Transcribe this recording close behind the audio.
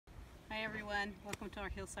Hi everyone, welcome to our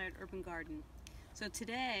Hillside Urban Garden. So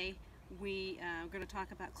today we are going to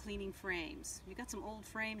talk about cleaning frames. You've got some old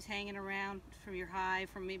frames hanging around from your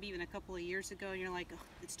hive from maybe even a couple of years ago and you're like, oh,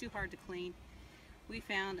 it's too hard to clean. We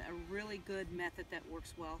found a really good method that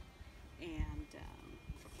works well, and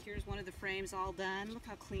here's one of the frames all done. Look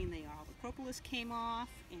how clean they are. All the propolis came off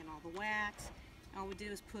and all the wax. All we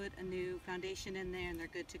do is put a new foundation in there and they're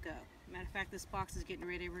good to go. Matter of fact, this box is getting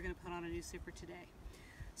ready. We're going to put on a new super today.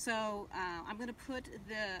 So I'm going to put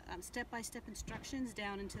the step-by-step instructions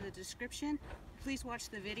down into the description. Please watch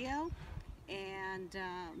the video and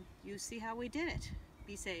you see how we did it.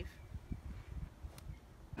 Be safe.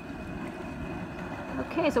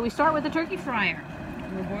 Okay, so we start with the turkey fryer.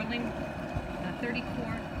 We're boiling a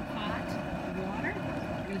 30-quart pot of water.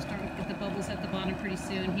 We're going to start with the bubbles at the bottom pretty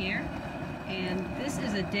soon here. And this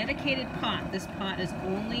is a dedicated pot. This pot is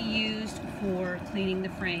only used for cleaning the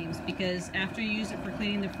frames, because after you use it for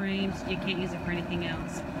cleaning the frames, you can't use it for anything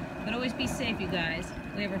else. But always be safe, you guys.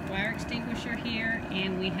 We have our fire extinguisher here,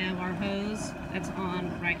 and we have our hose that's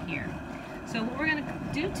on right here. So what we're going to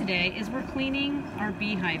do today is we're cleaning our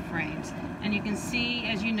bee hive frames. And you can see,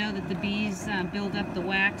 as you know, that the bees build up the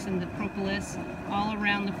wax and the propolis all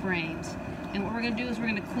around the frames. And what we're going to do is we're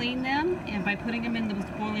going to clean them, and by putting them in the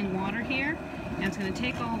boiling water here, and it's going to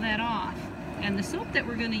take all that off. And the soap that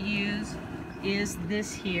we're going to use is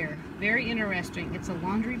this here. Very interesting. It's a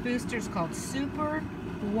laundry booster. It's called Super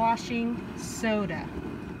Washing Soda.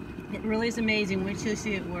 It really is amazing. Wait till you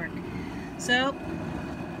see it work. So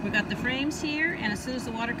we've got the frames here, and as soon as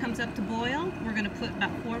the water comes up to boil, we're going to put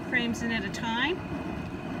about 4 frames in at a time.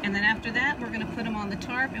 And then after that, we're going to put them on the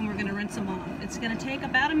tarp and we're going to rinse them off. It's going to take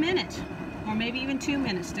about a minute, or maybe even 2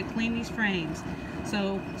 minutes, to clean these frames.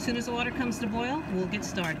 So as soon as the water comes to boil, we'll get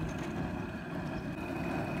started.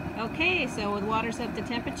 Okay, so with water's up to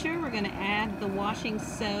temperature, we're going to add the washing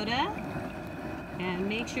soda. And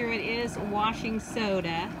make sure it is washing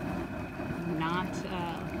soda, not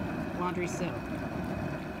laundry soap.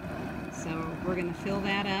 So we're going to fill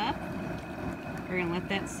that up. We're going to let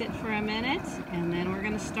that sit for a minute, and then we're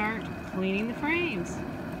going to start cleaning the frames.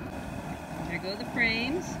 There go the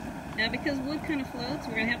frames. Now, because wood kind of floats,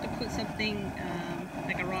 we're going to have to put something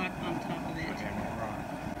like a rock on top of it.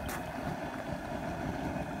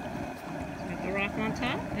 Got the rock on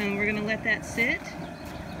top, and we're going to let that sit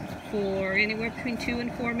for anywhere between 2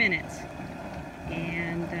 and 4 minutes.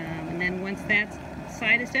 And then once that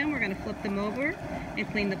side is done, we're going to flip them over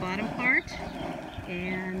and clean the bottom part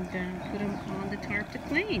and put them on the tarp to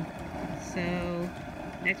clean. So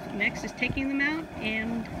next is taking them out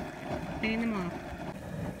and cleaning them off.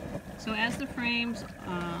 So as the frames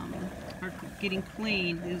are getting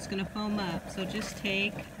cleaned, it's going to foam up. So just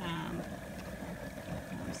take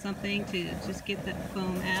something to just get that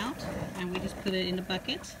foam out, and we just put it in a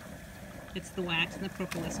bucket. It's the wax and the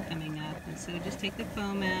propolis coming up, and so just take the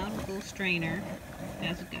foam out with a little strainer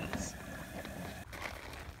as it goes.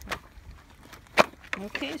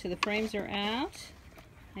 Okay, so the frames are out.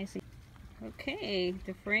 Nice and okay,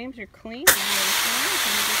 the frames are clean. So I'm just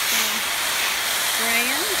going to spray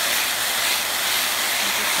them.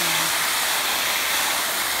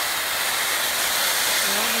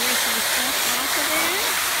 Get all the rest of the stuff off of there.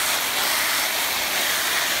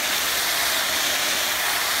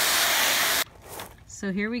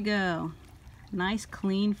 So here we go. Nice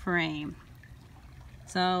clean frame.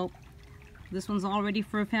 So this one's all ready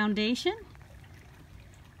for a foundation.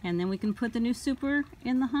 And then we can put the new super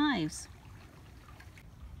in the hives.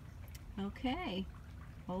 Okay,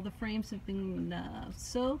 all the frames have been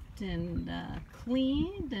soaked and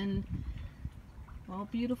cleaned and all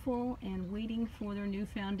beautiful and waiting for their new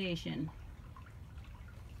foundation.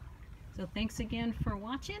 So thanks again for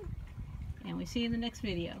watching, and we see you in the next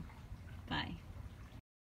video.